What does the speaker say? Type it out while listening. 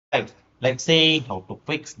Right. Let's say how to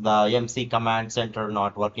fix the MC command center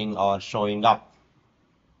not working or showing up.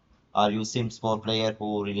 Are you Sims 4 player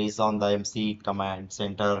who released on the MC command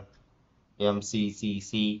center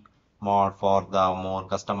MCCC mod for the more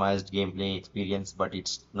customized gameplay experience, but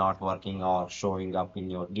it's not working or showing up in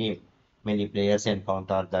your game? Many players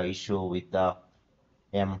encounter the issue with the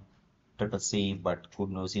MCCC, but good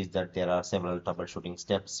news is that there are several troubleshooting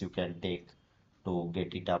steps you can take to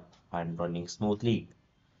get it up and running smoothly.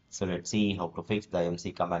 So let's see how to fix the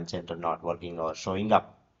MC command center not working or showing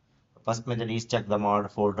up. The first method is check the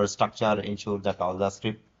mod folder structure, ensure that all the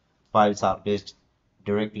script files are placed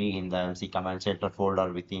directly in the MC command center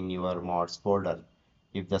folder within your mods folder.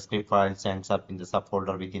 If the script file ends up in the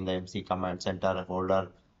subfolder within the MC command center folder,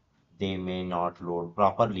 they may not load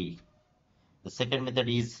properly. The second method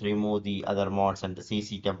is remove the other mods and the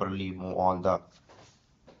CC temporarily move all the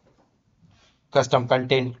custom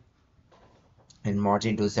content and mods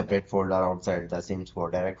into a separate folder outside the Sims 4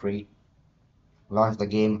 directory. Launch the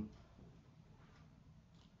game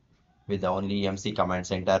with the only MC command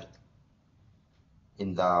center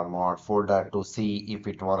in the mod folder to see if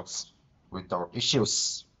it works without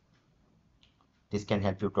issues. This can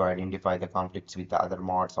help you to identify the conflicts with the other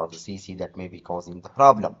mods or the CC that may be causing the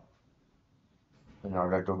problem. In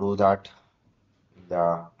order to do that,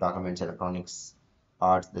 the documents electronics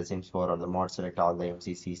arts, the Sims 4 or the mod select all the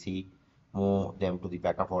MCCC, move them to the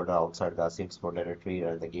backup folder outside the Sims 4 directory,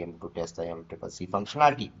 run the game to test the MCCC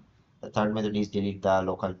functionality. The third method is delete the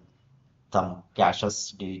local thumb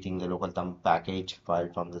caches. Deleting the local thumb package file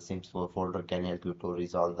from the Sims 4 folder can help you to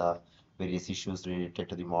resolve the various issues related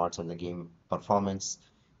to the mods and the game performance.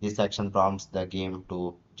 This action prompts the game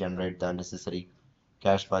to generate the necessary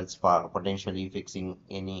cache files for potentially fixing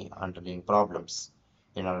any underlying problems.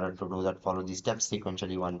 In order to do that, follow the steps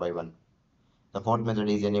sequentially one by one. The fourth method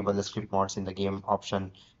is enable the script mods in the game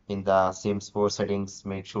option in the Sims 4 settings.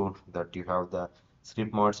 Make sure that you have the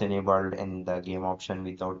script mods enabled in the game option.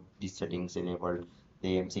 Without these settings enabled,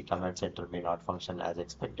 the MC command center may not function as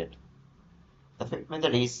expected. The fifth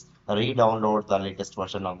method is re-download the latest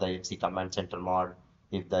version of the MC command center mod.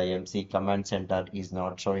 If the MC command center is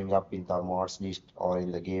not showing up in the mods list or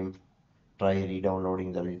in the game, try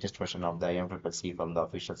re-downloading the latest version of the MCCC from the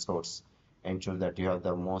official source. Ensure that you have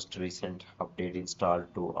the most recent update installed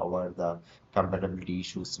to avoid the compatibility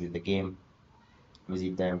issues with the game.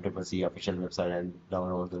 Visit the MCCC official website and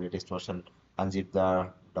download the latest version. Unzip the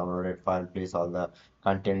downloaded file, place all the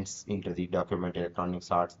contents into the document electronics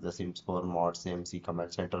arts, the Sims 4 mods, MC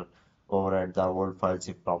command center, override the old files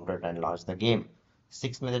if prompted, and launch the game.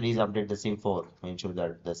 Sixth method is update the Sim 4. Ensure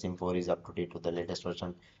that the Sim 4 is up to date with the latest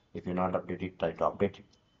version. If you not update it, try to update it.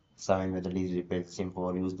 Seventh method is repair the Sim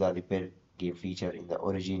 4. Use the repair game feature in the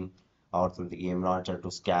origin or through the game launcher to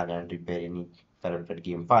scan and repair any corrupted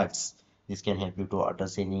game files. This can help you to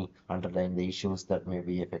address any underlying issues that may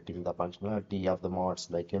be affecting the functionality of the mods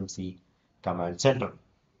like MC command center.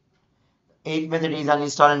 Eighth method is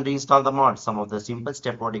uninstall and reinstall the mod. Some of the simple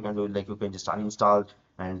step what you can do, like you can just uninstall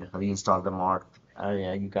and reinstall the mod.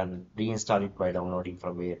 You can reinstall it by downloading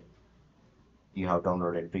from where you have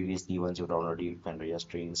downloaded previously. Once you download it, you can just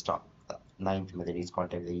reinstall. The ninth method is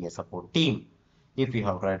contact the ES support team. If you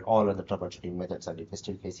have tried all of the troubleshooting methods and if you're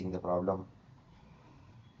still facing the problem,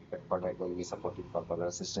 you can contact the ES support team for further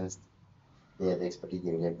assistance. They are the expertise,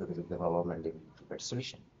 they will help you to resolve the problem and they will prepare a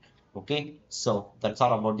solution. Okay, so that's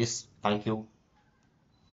all about this. Thank you.